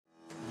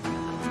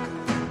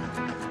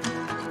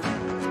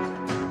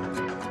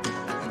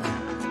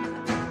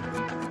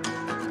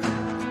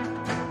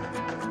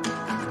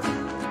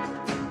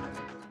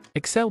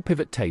Excel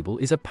Pivot Table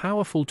is a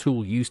powerful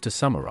tool used to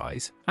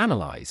summarize,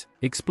 analyze,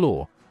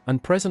 explore,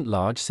 and present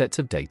large sets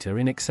of data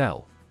in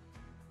Excel.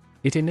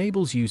 It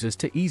enables users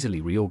to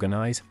easily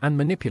reorganize and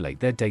manipulate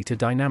their data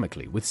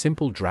dynamically with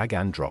simple drag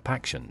and drop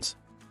actions.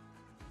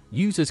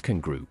 Users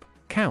can group,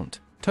 count,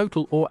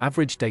 total or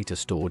average data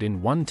stored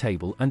in one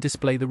table and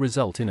display the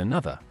result in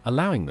another,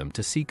 allowing them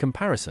to see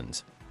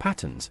comparisons,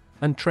 patterns,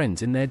 and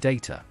trends in their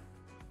data.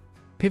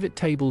 Pivot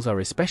tables are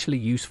especially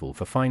useful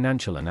for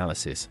financial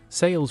analysis,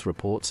 sales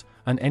reports,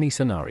 and any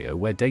scenario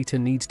where data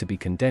needs to be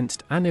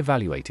condensed and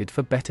evaluated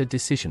for better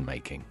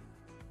decision-making.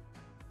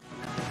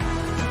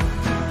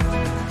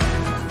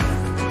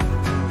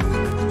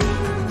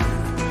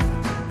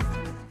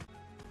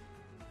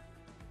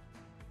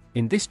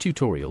 In this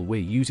tutorial we're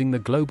using the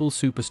Global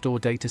Superstore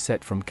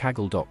Dataset from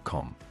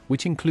Kaggle.com,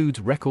 which includes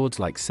records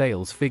like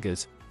sales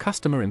figures,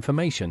 customer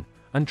information,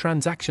 and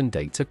transaction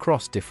dates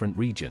across different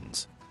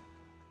regions.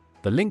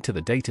 The link to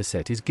the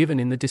dataset is given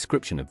in the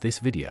description of this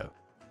video.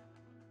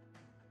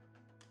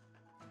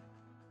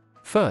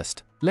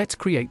 First, let's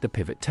create the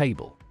pivot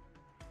table.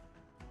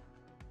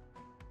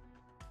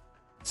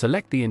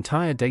 Select the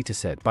entire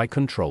dataset by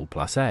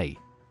Ctrl+A.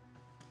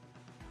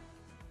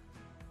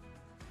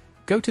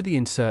 Go to the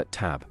Insert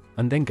tab,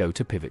 and then go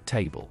to Pivot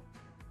Table.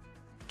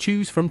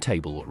 Choose from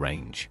Table or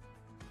Range.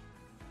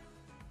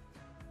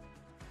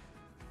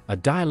 A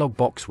dialog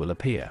box will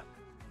appear.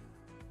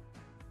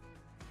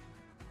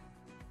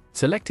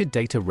 Selected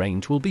data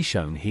range will be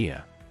shown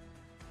here.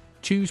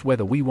 Choose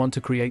whether we want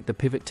to create the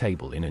pivot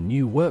table in a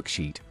new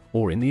worksheet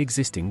or in the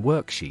existing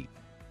worksheet.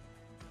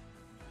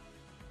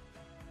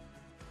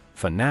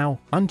 For now,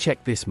 uncheck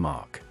this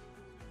mark.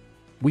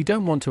 We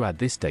don't want to add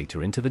this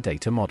data into the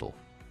data model.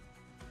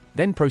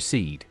 Then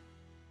proceed.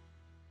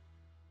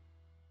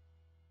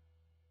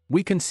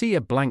 We can see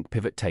a blank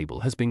pivot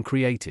table has been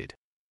created.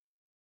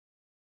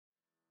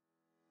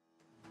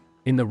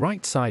 In the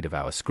right side of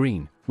our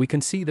screen, we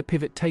can see the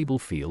Pivot Table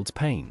Fields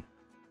pane.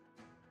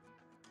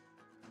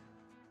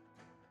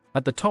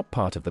 At the top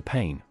part of the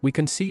pane, we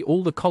can see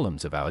all the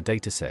columns of our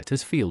dataset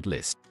as field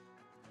lists.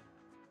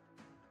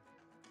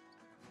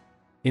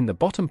 In the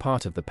bottom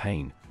part of the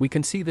pane, we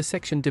can see the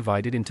section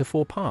divided into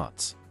 4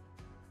 parts: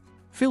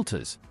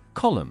 filters,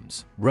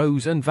 columns,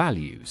 rows, and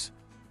values.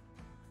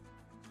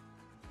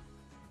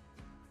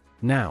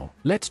 Now,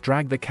 let's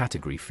drag the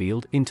category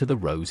field into the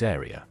rows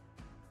area.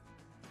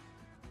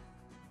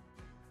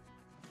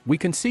 We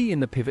can see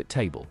in the pivot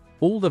table,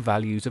 all the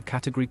values of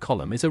category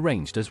column is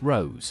arranged as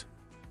rows.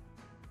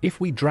 If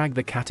we drag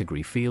the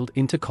category field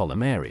into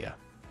column area,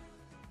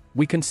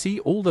 we can see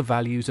all the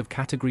values of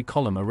category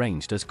column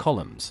arranged as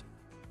columns.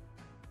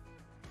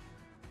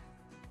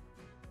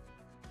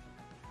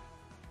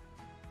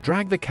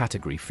 Drag the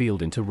category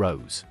field into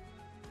rows,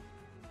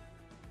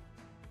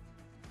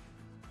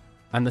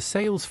 and the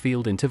sales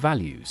field into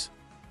values.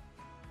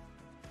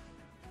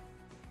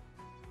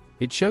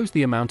 It shows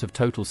the amount of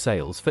total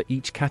sales for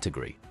each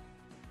category.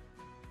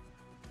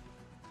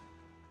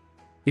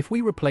 If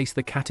we replace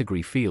the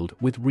category field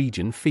with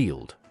region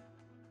field,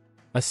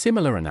 a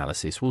similar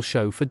analysis will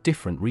show for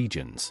different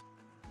regions.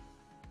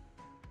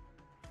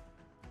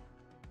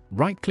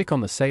 Right-click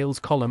on the sales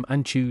column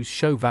and choose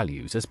Show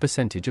Values as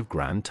percentage of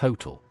grand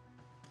total.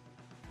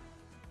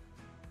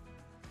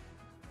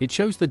 It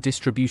shows the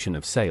distribution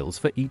of sales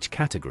for each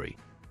category.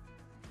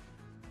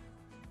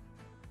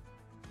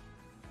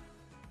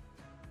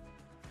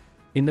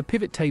 In the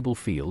pivot table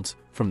fields,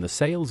 from the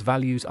Sales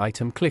Values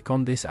item, click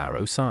on this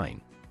arrow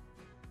sign.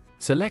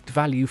 Select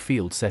Value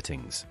Field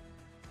Settings.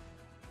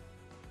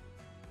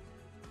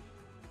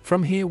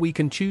 From here we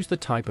can choose the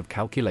type of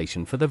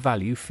calculation for the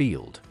value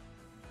field.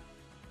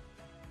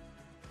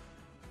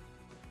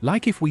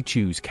 Like if we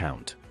choose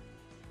Count,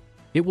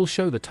 it will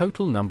show the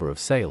total number of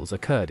sales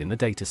occurred in the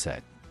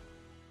dataset.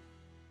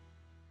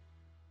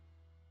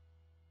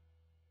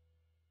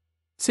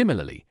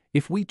 Similarly,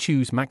 if we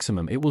choose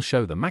Maximum, it will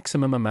show the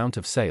maximum amount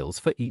of sales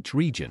for each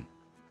region.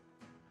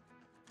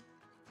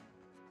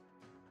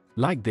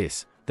 Like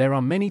this, there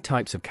are many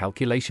types of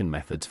calculation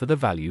methods for the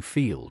value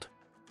field.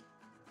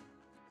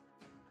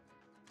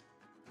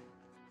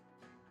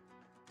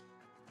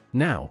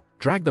 Now,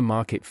 drag the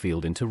Market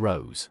field into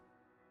rows,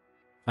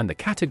 and the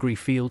Category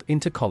field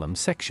into column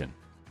section,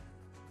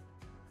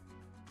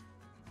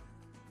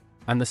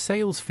 and the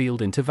Sales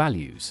field into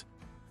values.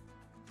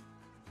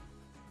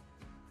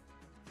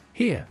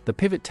 Here, the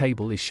pivot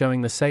table is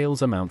showing the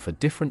sales amount for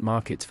different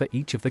markets for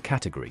each of the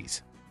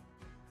categories.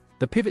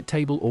 The pivot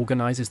table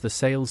organizes the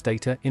sales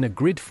data in a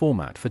grid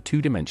format for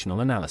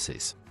two-dimensional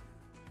analysis.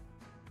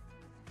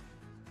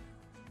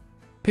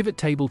 Pivot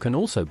table can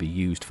also be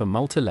used for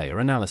multi-layer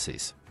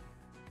analysis.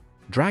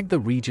 Drag the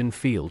region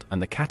field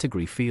and the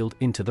category field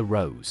into the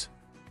rows.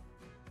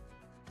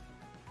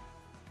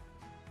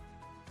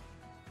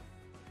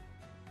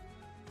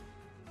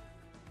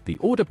 The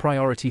order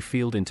priority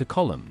field into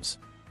columns,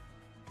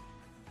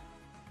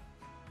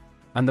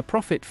 and the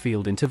profit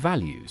field into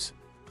values.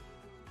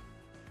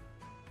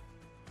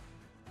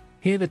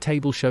 Here the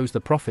table shows the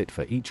profit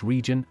for each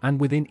region and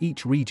within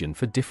each region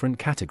for different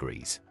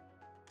categories.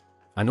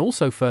 and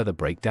also further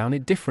break down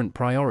it different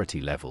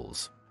priority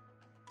levels.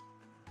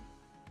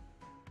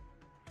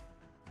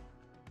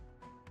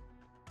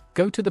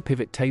 Go to the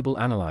PivotTable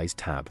Analyze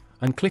tab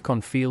and click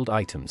on Field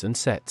Items and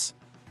Sets.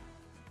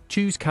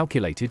 Choose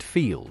Calculated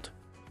Field.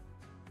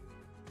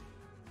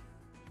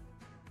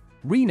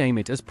 Rename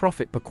it as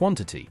Profit per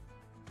Quantity.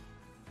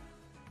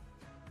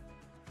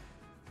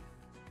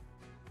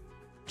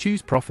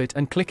 Choose Profit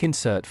and click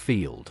Insert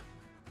Field.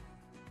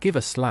 Give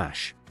a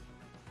slash.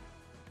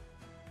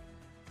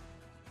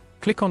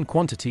 Click on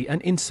Quantity and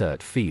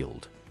Insert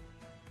Field.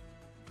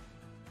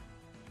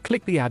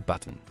 Click the Add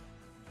button.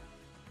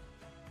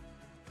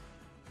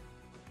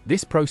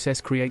 This process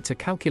creates a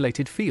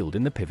calculated field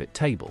in the pivot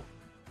table,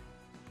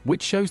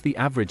 which shows the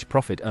average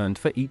profit earned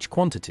for each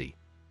quantity.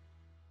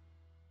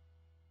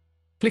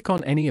 Click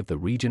on any of the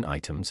region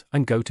items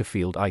and go to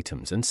Field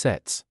Items and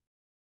Sets,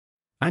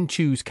 and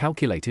choose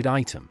Calculated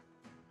Item.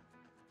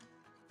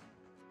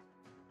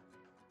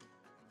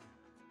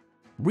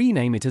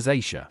 Rename it as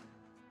Asia.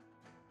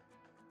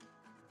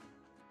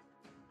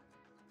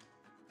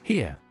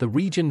 Here, the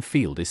region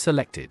field is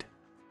selected.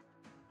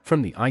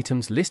 From the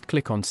items list,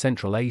 click on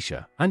Central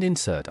Asia and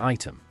insert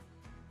item.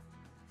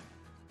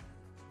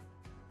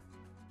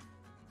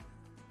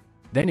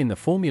 Then in the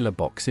formula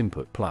box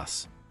input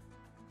plus.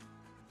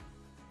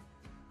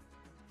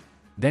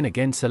 Then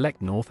again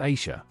select North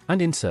Asia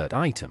and insert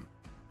item.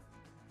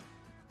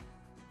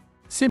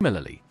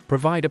 Similarly,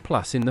 provide a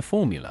plus in the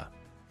formula.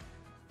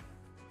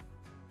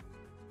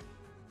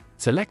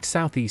 Select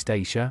Southeast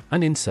Asia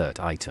and insert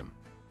item.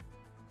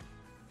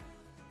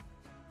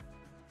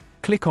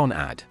 Click on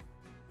Add.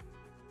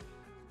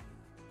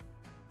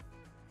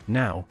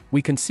 Now,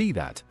 we can see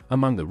that,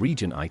 among the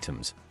region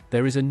items,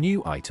 there is a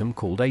new item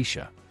called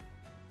Asia,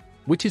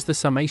 which is the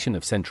summation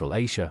of Central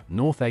Asia,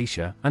 North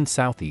Asia, and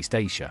Southeast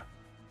Asia.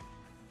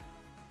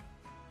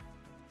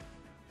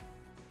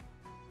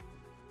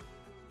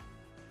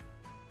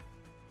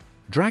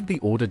 Drag the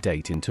order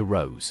date into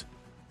rows,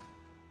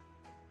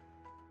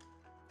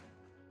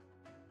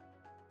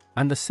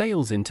 and the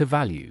sales into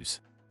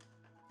values.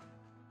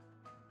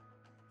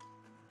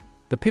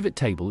 The pivot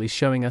table is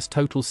showing us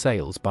total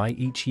sales by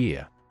each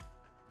year.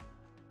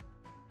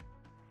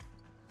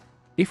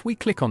 If we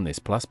click on this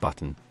plus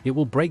button, it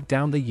will break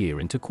down the year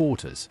into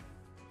quarters.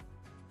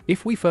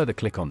 If we further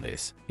click on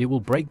this, it will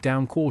break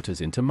down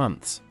quarters into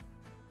months.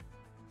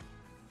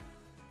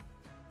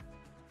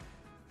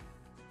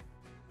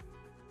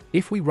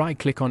 If we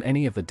right-click on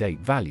any of the date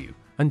value,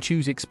 and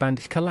choose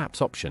Expand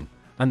Collapse option,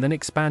 and then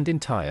Expand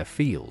Entire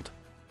Field,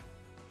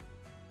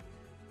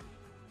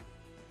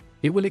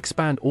 it will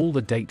expand all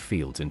the date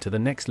fields into the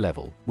next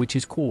level, which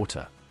is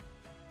quarter.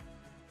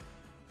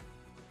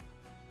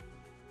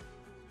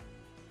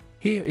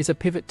 Here is a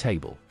pivot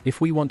table.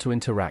 If we want to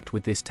interact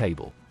with this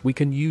table, we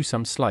can use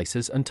some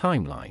slicers and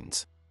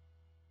timelines.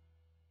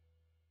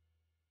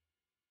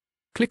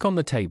 Click on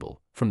the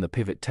table. From the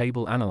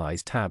PivotTable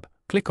Analyze tab,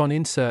 click on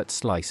Insert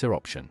Slicer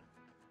option.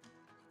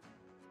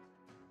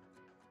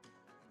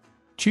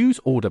 Choose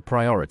Order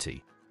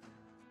Priority.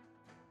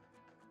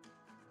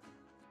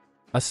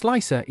 A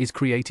slicer is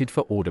created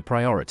for order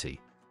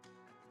priority.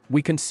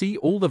 We can see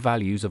all the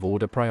values of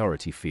order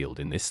priority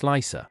field in this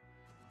slicer.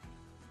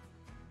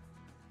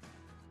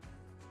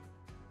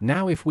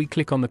 Now if we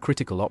click on the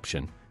critical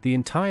option, the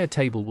entire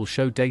table will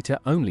show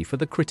data only for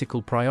the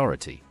critical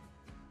priority.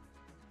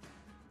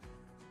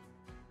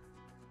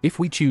 If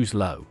we choose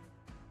low,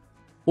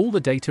 all the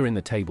data in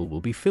the table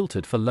will be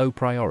filtered for low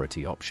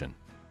priority option.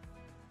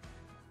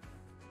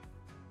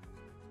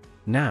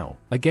 Now,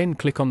 again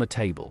click on the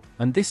table,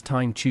 and this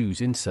time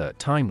choose Insert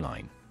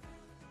Timeline.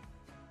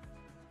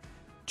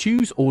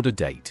 Choose Order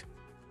Date.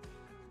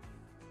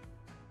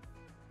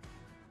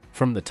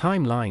 From the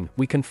timeline,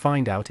 we can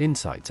find out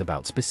insights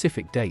about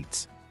specific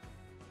dates.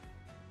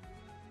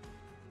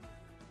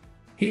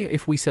 Here,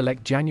 if we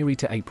select January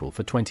to April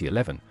for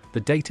 2011, the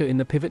data in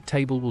the pivot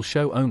table will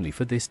show only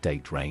for this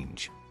date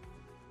range.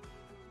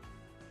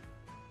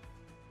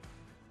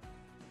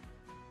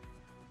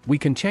 We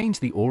can change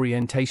the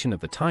orientation of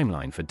the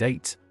timeline for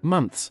dates,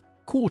 months,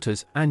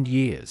 quarters, and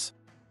years.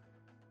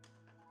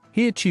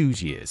 Here,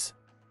 choose Years.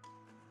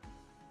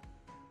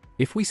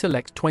 If we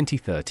select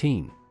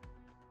 2013,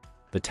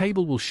 the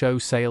table will show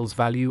sales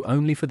value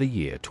only for the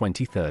year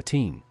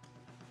 2013.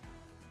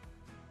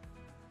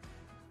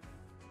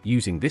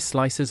 Using this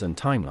slicers and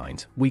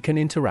timelines, we can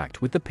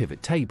interact with the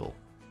pivot table.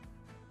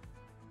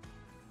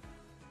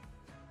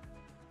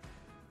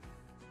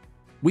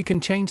 We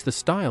can change the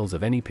styles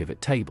of any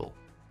pivot table.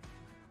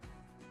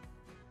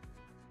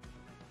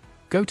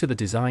 Go to the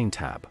Design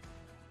tab.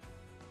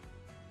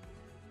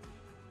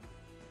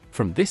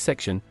 From this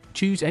section,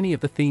 choose any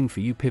of the theme for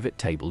your pivot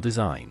table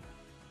design.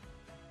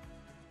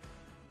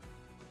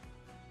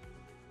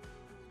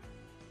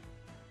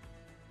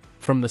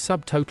 From the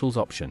Subtotals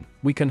option,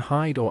 we can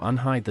hide or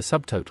unhide the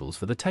subtotals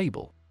for the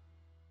table.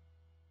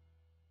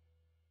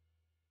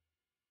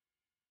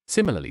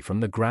 Similarly,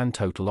 from the Grand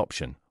Total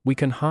option, we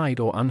can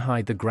hide or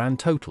unhide the grand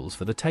totals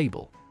for the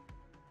table.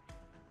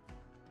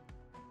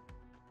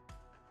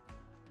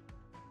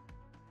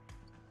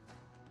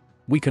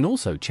 We can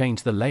also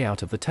change the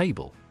layout of the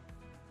table.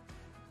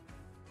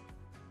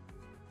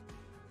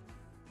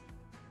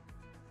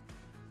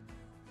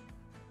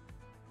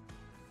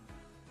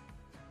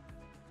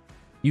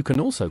 You can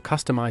also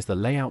customize the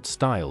layout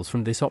styles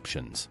from these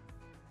options.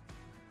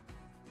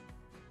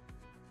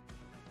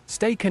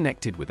 Stay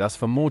connected with us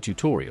for more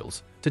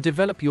tutorials to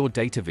develop your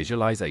data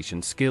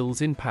visualization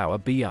skills in Power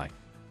BI.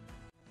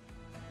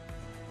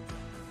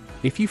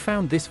 If you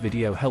found this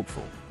video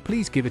helpful,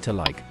 please give it a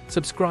like,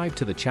 subscribe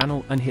to the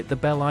channel and hit the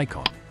bell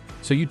icon,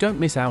 so you don't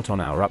miss out on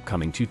our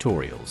upcoming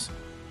tutorials.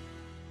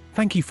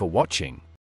 Thank you for watching.